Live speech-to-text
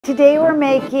Today we're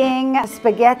making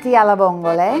spaghetti alla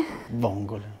vongole.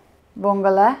 Vongole.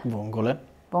 Vongole? Vongole.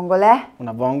 Vongole?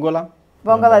 Una vongola.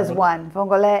 Vongola is one.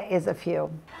 Vongole is a few.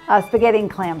 Spaghetti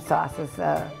and clam sauce is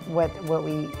what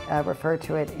we refer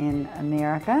to it in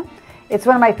America. It's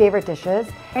one of my favorite dishes.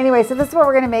 Anyway, so this is what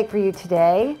we're going to make for you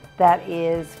today that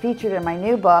is featured in my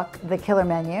new book, The Killer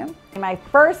Menu. My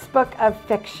first book of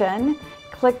fiction.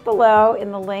 Click below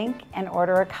in the link and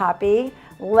order a copy.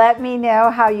 Let me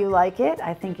know how you like it.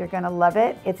 I think you're going to love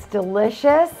it. It's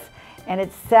delicious and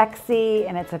it's sexy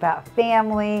and it's about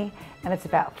family and it's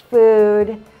about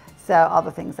food. So all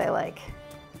the things I like.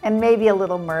 And maybe a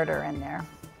little murder in there.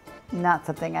 Not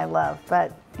something I love,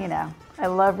 but you know, I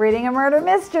love reading a murder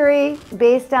mystery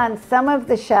based on some of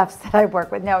the chefs that I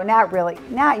work with. No, not really,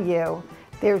 not you.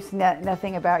 There's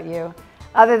nothing about you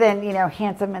other than, you know,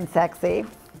 handsome and sexy.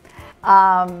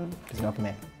 It's not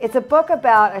me. It's a book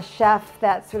about a chef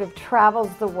that sort of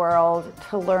travels the world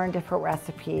to learn different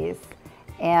recipes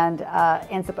and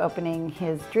ends up opening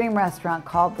his dream restaurant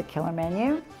called The Killer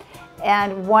Menu.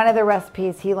 And one of the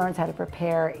recipes he learns how to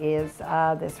prepare is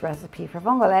this recipe for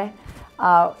vongole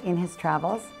in his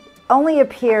travels. Only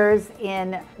appears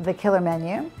in The Killer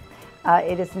Menu.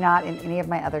 It is not in any of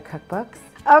my other cookbooks.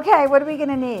 Okay, what are we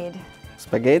gonna need?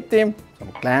 Spaghetti,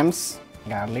 some clams,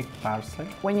 garlic, parsley.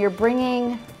 When you're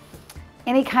bringing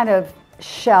any kind of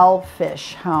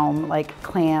shellfish home, like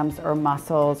clams or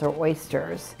mussels or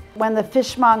oysters, when the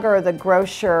fishmonger or the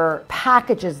grocer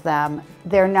packages them,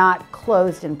 they're not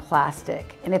closed in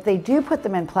plastic. And if they do put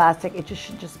them in plastic, it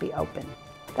should just be open.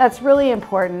 That's really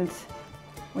important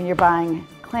when you're buying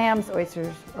clams,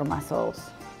 oysters, or mussels.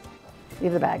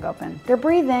 Leave the bag open. They're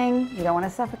breathing. You don't want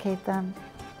to suffocate them.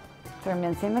 So we're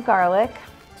mincing the garlic.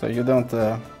 So you don't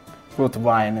put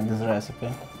wine in this recipe?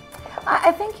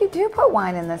 I think you do put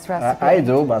wine in this recipe. I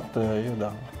do, but you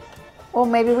don't. Well,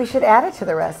 maybe we should add it to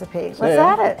the recipe. Let's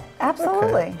add it.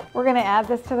 Absolutely. Okay. We're going to add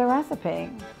this to the recipe.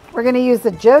 We're going to use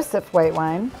the Joseph white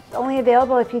wine. It's only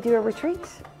available if you do a retreat.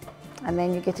 And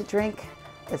then you get to drink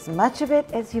as much of it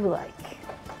as you like.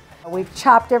 We've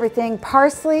chopped everything,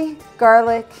 parsley,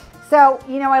 garlic. So,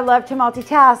 you know, I love to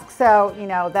multitask. So, you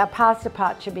know, that pasta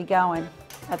pot should be going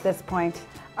at this point.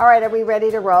 All right, are we ready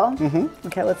to roll? Mm-hmm.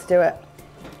 Okay, let's do it.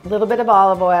 A little bit of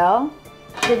olive oil.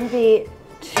 Shouldn't be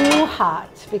too hot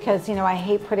because, you know, I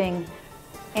hate putting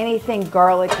anything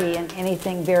garlicky and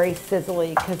anything very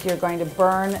sizzly because you're going to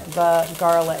burn the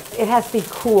garlic. It has to be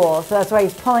cool, so that's why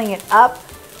he's pulling it up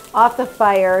off the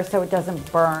fire so it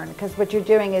doesn't burn, because what you're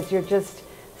doing is you're just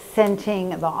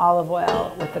scenting the olive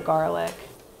oil with the garlic.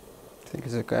 Think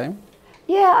it's okay?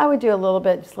 Yeah, I would do a little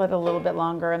bit, just let it a little bit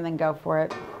longer and then go for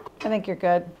it. I think you're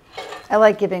good. I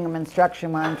like giving them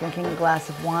instruction when I'm drinking a glass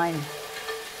of wine.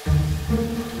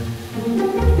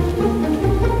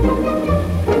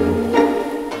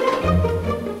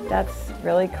 That's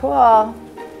really cool.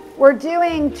 We're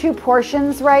doing 2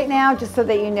 portions right now, just so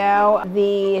that you know.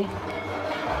 The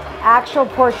actual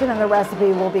portion in the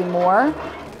recipe will be more.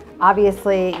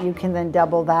 Obviously, you can then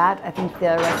double that. I think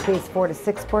the recipe is 4 to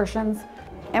 6 portions.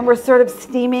 And we're sort of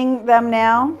steaming them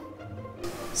now.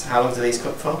 So how long do these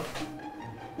cook for?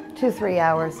 2-3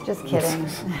 hours, just kidding.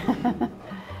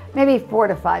 Maybe 4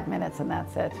 to 5 minutes and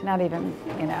that's it. Not even,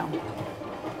 you know.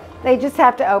 They just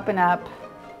have to open up.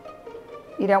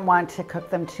 You don't want to cook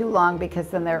them too long because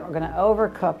then they're going to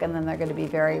overcook and then they're going to be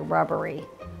very rubbery.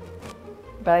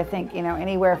 But I think, you know,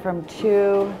 anywhere from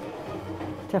 2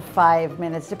 to 5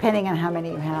 minutes, depending on how many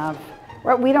you have.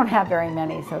 We don't have very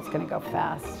many, so it's going to go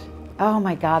fast. Oh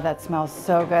my God, that smells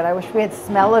so good. I wish we had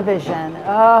smell-o-vision.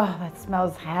 Oh, that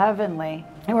smells heavenly.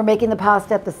 And we're making the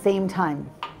pasta at the same time.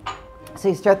 So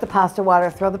you start the pasta water,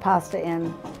 throw the pasta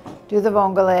in, do the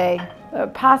vongole. The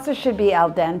pasta should be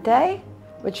al dente,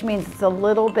 which means it's a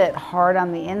little bit hard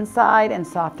on the inside and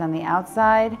soft on the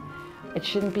outside. It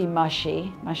shouldn't be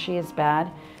mushy. Mushy is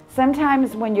bad.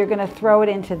 Sometimes when you're gonna throw it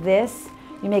into this,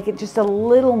 you make it just a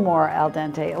little more al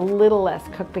dente, a little less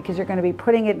cooked, because you're gonna be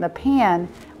putting it in the pan.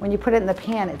 When you put it in the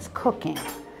pan, it's cooking.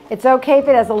 It's okay if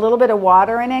it has a little bit of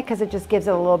water in it, because it just gives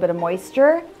it a little bit of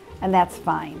moisture, and that's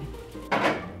fine.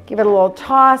 Give it a little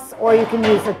toss, or you can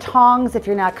use the tongs if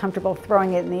you're not comfortable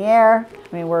throwing it in the air.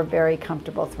 I mean, we're very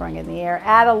comfortable throwing it in the air.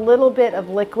 Add a little bit of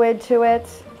liquid to it.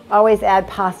 Always add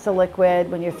pasta liquid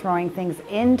when you're throwing things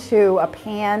into a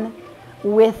pan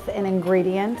with an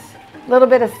ingredient. A little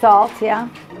bit of salt, yeah?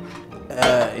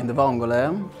 In the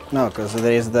vongole? No, because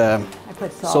there is the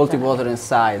salty water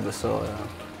inside, so...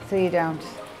 So you don't.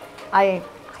 I do,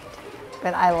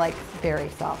 but I like very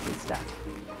salty stuff.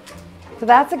 So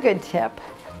that's a good tip.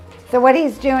 So what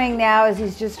he's doing now is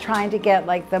he's just trying to get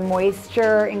like the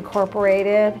moisture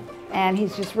incorporated And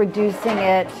he's just reducing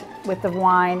it with the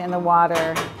wine and the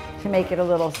water to make it a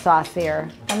little saucier.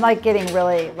 I'm like getting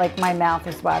really, like my mouth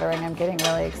is watering. I'm getting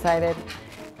really excited.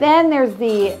 Then there's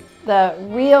the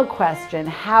real question,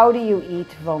 how do you eat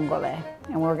vongole?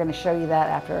 And we're gonna show you that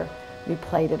after we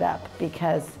plate it up,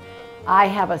 because I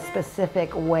have a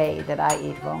specific way that I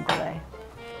eat vongole.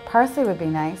 Parsley would be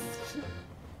nice.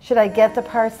 Should I get the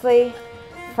parsley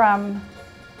from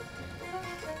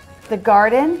the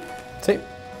garden? Sì.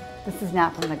 This is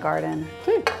not from the garden.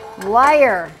 Sì.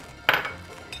 Liar!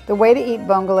 The way to eat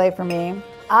vongole for me,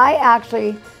 I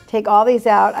actually take all these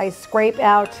out, I scrape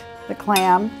out the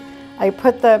clam, I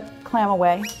put the clam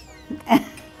away.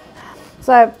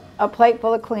 So I have a plate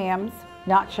full of clams,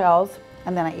 not shells,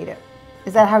 and then I eat it.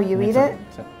 Is that how you eat it?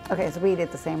 Okay, so we eat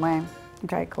it the same way.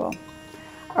 Okay, cool.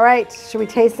 All right, should we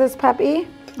taste this puppy?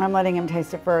 I'm letting him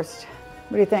taste it first.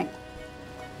 What do you think?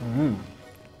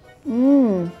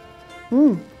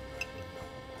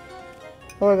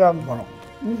 Very good. Buono.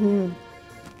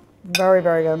 Very,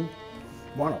 very good.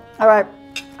 Buono. All right,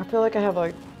 I feel like I have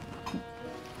like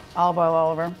olive oil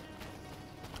all over.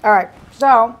 All right,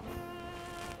 so,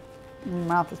 my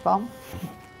mouth is full.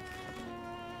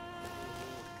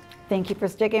 Thank you for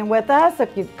sticking with us.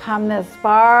 If you've come this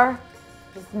far,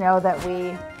 just know that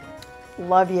we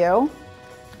love you.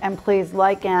 And please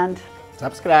like and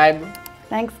Subscribe.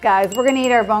 thanks, guys. We're gonna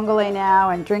eat our vongole now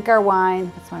and drink our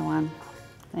wine. That's my one.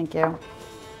 Thank you.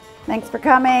 Thanks for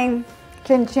coming.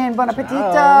 Chin chin, buon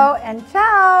appetito, and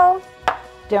ciao.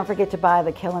 Don't forget to buy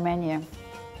the killer menu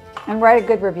and write a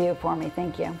good review for me.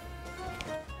 Thank you.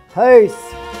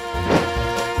 Peace.